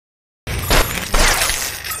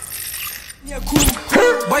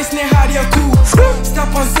Boys ne hard ya cool. Step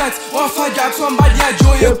on set, one fight got somebody I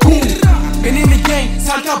joy ya cool. Been in the gang,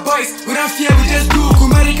 Santa boys, we don't fear, we just do.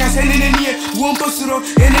 Kumerica sending in here, one posturo,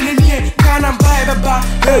 and in here, can't buy a bar.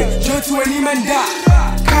 Hey, Joe to any man da.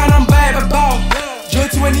 Can't buy a bar. Joe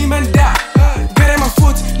to any man da. Get my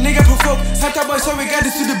foot, nigga provoke. Santa boys, so we got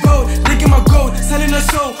this to the boat. Digging my gold, selling a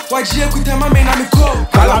soul. Why Gia could tell my man I'm a cold.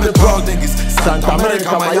 I'm the proud niggas. Santa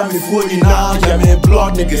America, Miami, 40 now. Yeah, me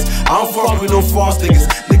blood niggas. I don't fuck with no false niggas.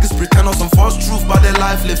 Niggas pretend on some false truth about their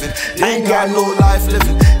life living. They ain't got no life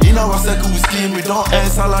living. You know, I said we scheme, we don't earn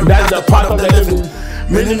salary. That's the part of the living.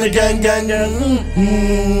 Men in the gang,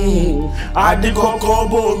 I dig up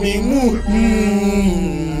combo me,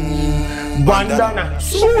 bandana.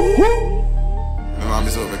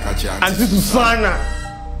 And this is Sana.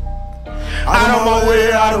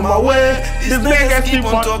 Out of my way. These niggas keep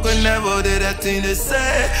on talking, never did that thing they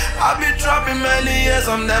say. I've been trapping many years,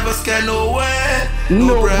 I'm never scared, no way.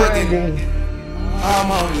 No bragging.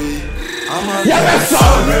 I'm on me. Yeah, that's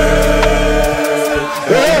sorry.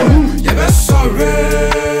 Yeah, that's sorry.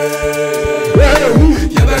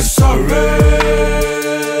 Yeah, that's sorry.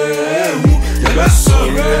 Yeah, that's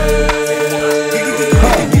sorry.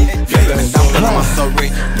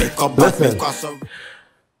 Listen,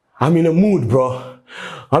 I'm in a mood, bro.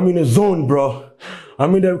 I'm in a zone, bro.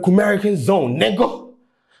 I'm in the Kumerican zone, nigga.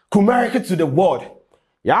 Kumerica to the world.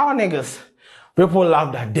 Y'all niggas, people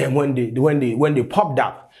laughed at them when they popped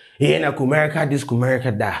up. Yeah, Kumerica this,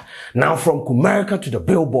 Kumerica that. Now from Kumerica to the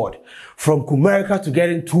Billboard, from Kumerica to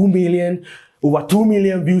getting over 2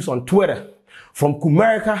 million views on Twitter. From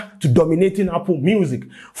Kumerica to dominating Apple Music,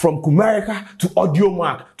 from Kumerica to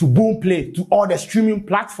Audiomack, to Boomplay, to all the streaming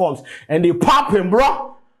platforms, and they popping,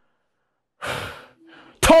 bro.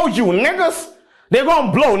 Told you, niggas, they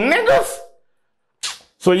gonna blow, niggas.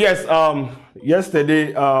 So yes,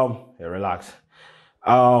 yesterday, relax.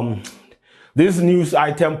 This news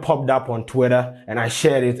item popped up on Twitter, and I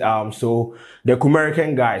shared it. So the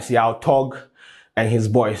Kumerican guys, yeah, Tog and his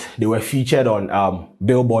boys, they were featured on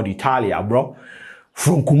Billboard Italia, bro.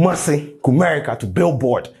 From Kumerica to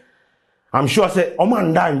Billboard. I'm sure I said, oh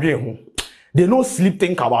man, they no sleep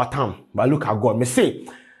think about time. But look at God. Me say,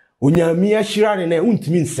 what do I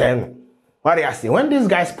say? When these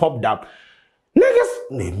guys popped up, niggas,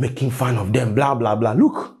 they making fun of them, blah, blah, blah.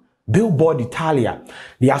 Look, Billboard Italia.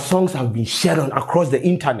 Their songs have been shared on across the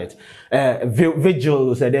internet.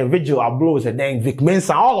 Vigils, and then Vigil Ablos, and then Vic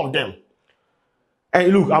Mensa, all of them.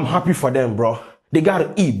 And look, I'm happy for them, bro. They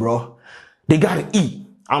gotta eat, bro. They gotta eat.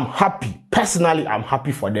 I'm happy. Personally, I'm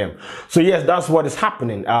happy for them. So yes, that's what is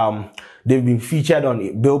happening. They've been featured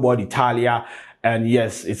on Billboard Italia. And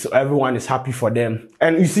yes, everyone is happy for them.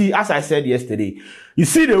 And you see, as I said yesterday, you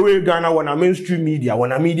see the way Ghana, when a mainstream media,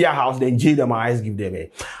 when a media house, then J them eyes give them.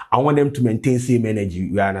 I want them to maintain same energy,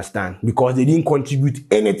 you understand? Because they didn't contribute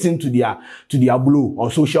anything to their blow on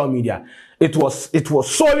social media. It was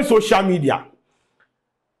solely social media.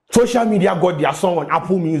 Social media got their song on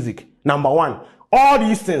Apple Music, #1. All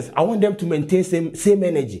these things, I want them to maintain same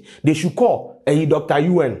energy. They should call Dr.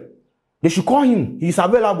 UN. They should call him. He's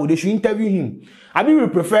available. They should interview him. I mean, we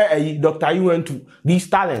prefer Dr. UN to these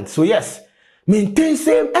talents. So yes, maintain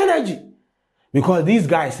same energy. Because these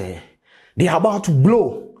guys, they are about to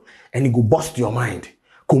blow. And it go bust your mind.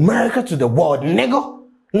 Kumerica to the world, nigga.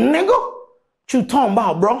 Nigga. What you talking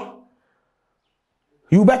about, bro?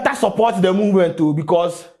 You better support the movement too,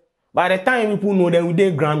 because by the time people know them, we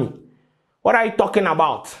did Grammy. What are you talking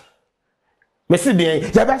about? Messi de,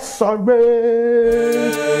 j'avais sorry.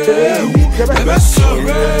 J'avais sorry.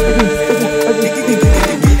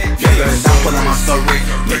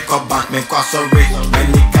 Make up back, make up sorry.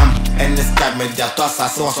 Many come and the sky, me just toss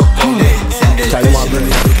us so cold. Send the